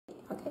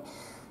Okay,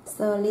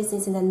 so this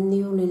is the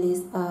new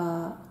release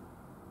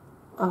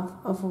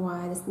of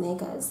white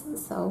sneakers.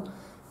 So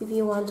if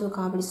you want to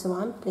copy this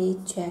one, please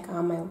check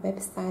on my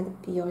website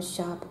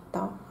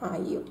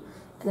wechat.ru.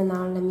 And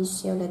now let me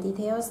show the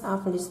details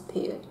of this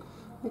pair.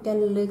 You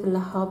can look the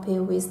whole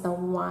pair with the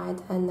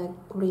white and the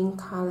green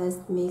colors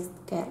mixed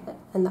together,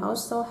 and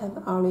also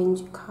have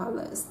orange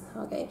colors.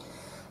 Okay,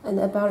 and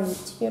about the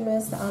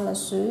materials on the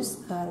shoes,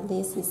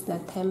 this is the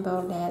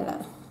temple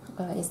leather.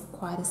 It's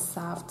quite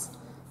soft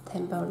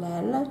temple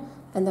leather,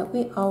 and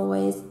we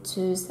always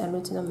choose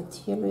original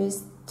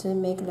materials to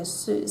make the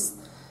shoes,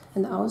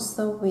 and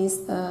also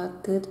with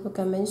good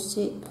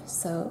workmanship,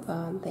 so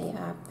they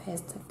are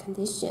best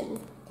condition.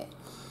 Okay.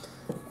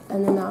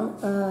 And now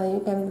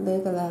you can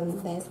look at the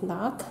lace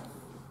lock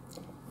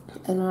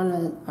around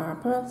the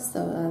upper.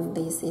 So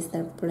this is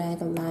the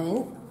black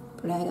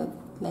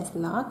lace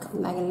lock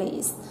like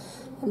this,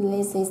 and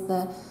this is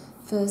the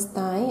first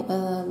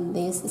time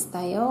this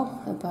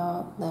style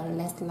about the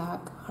lace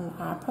lock on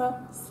upper.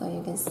 So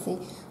you can see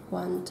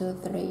 1, 2,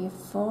 3,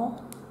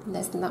 4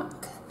 lace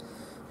lock.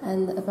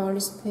 And about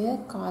this pair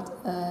got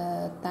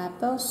a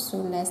double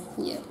shoelace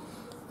here.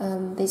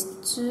 These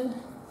two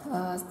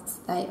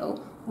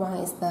style. One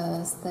is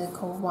the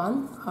circle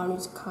one,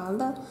 orange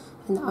color,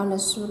 and on the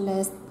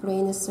shoelace,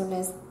 green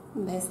shoelace,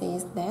 this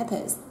is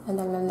letters. And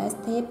on the last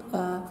tip,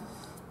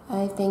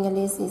 I think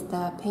this is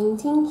the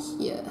painting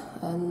here,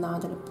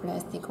 not the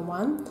plastic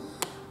one.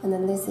 And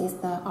then this is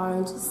the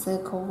orange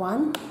circle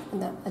one,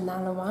 and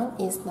another one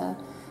is the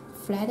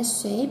flat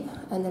shape,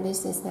 and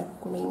this is the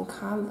green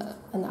color.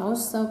 And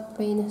also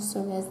print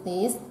shoelace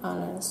this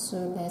on the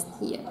shoelace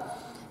here.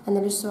 And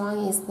this one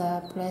is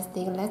the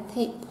plastic lead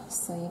tape,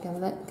 so you can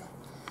look.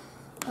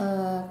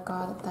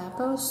 Got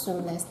double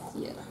shoelace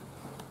here.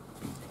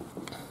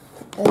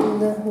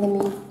 And let me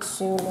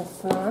show the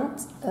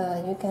front.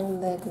 You can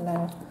look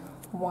the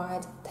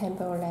white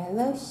temple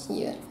leather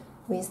here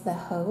with the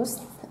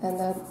hose, and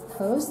the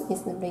hose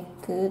is a very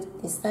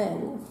good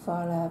design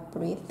for the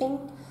breathing.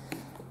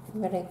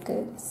 Very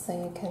good, so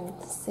you can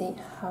see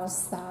how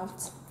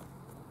soft.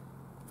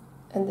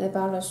 And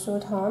about the shoe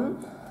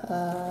tone,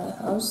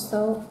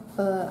 also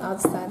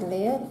outside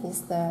there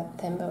is the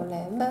temple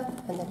leather,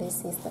 and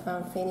this is the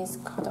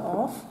unfinished cut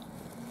off.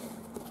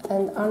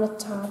 And on the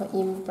top,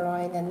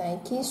 embroidered the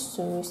Nike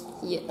shoes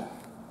here.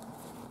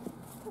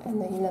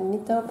 And in the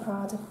middle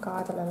part,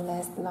 got the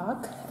lace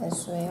lock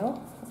as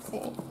well.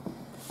 Okay.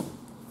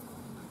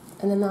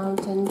 And now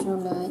turn to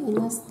the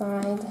inner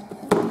side.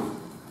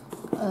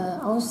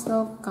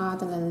 Also got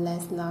the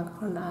lace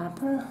lock on the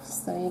upper,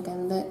 so you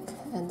can look.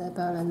 And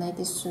about the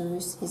Nike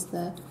shoes is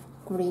the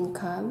green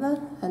color,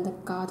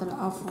 and got the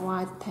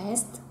off-white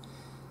test,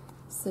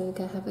 so you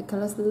can have a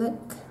close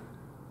look.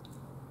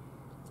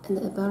 And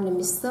about the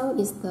midsole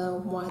is the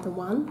white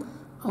one,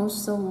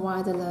 also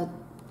white, the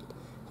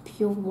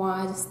pure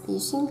white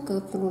stitching go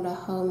through the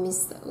whole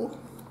midsole.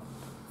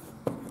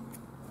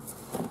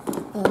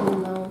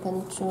 And now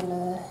then to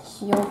the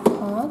heel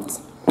part.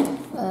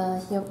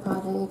 Heel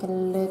part, you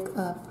can look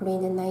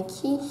print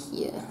Nike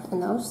here,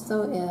 and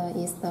also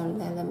is the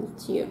leather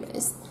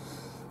materials.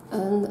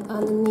 And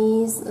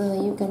underneath,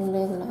 you can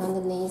look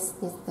underneath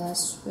is the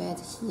thread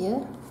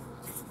here,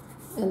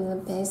 and the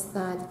back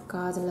side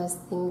got the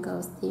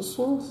single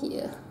stitching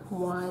here,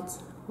 white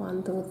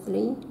 1, 2,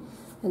 3,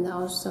 and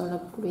also the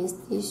green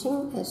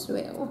stitching as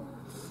well.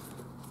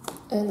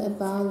 And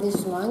about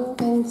this one, you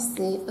can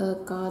see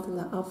got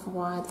the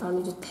off-white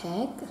orange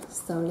tag.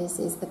 So this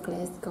is the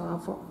classical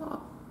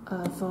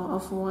for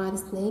off-white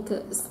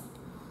sneakers.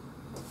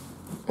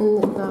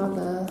 And about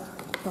the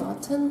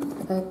bottom,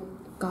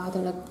 got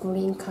the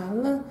green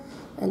color,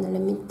 and in the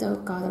middle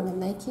got the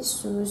Nike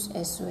shoes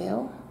as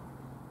well.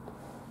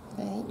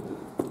 Okay.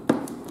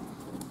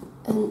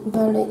 And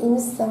about the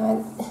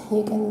inside,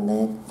 you can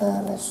look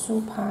the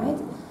shoe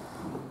part.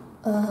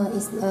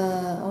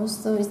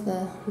 Also is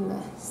the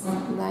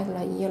like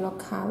the yellow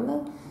color,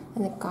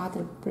 and it got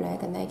the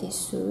black Nike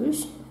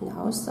shoes, and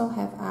also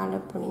have other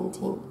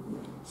printing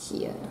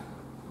here.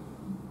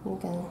 You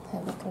can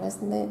have a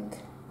close look.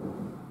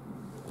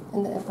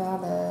 And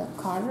about the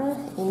color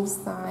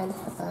inside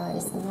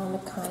is another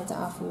kind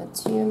of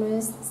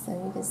materials, so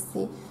you can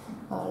see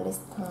this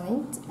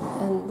kind,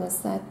 and the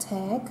size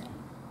tag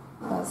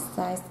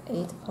size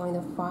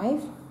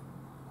 8.5.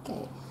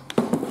 Okay.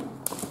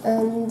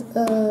 And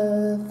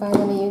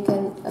finally, you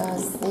can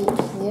see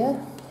here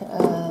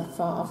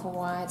for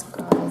off-white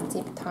color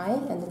zip tie,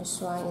 and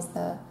this one is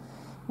the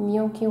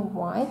milky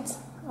white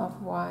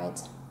of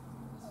white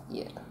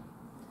here.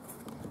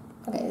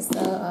 Okay,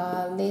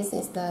 so this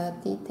is the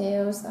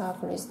details of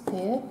this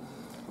pair,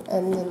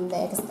 and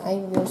next I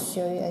will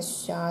show you a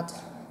short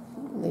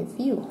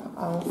review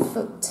on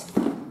foot.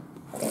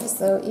 Okay,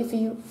 so if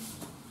you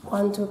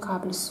want to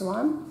copy this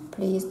one,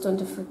 please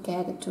don't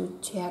forget to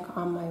check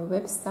on my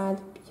website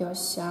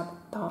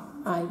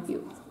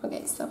wechat.ru.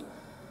 Okay, so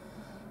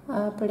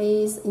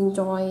please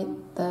enjoy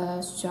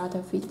the short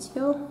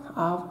video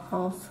of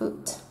on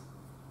foot.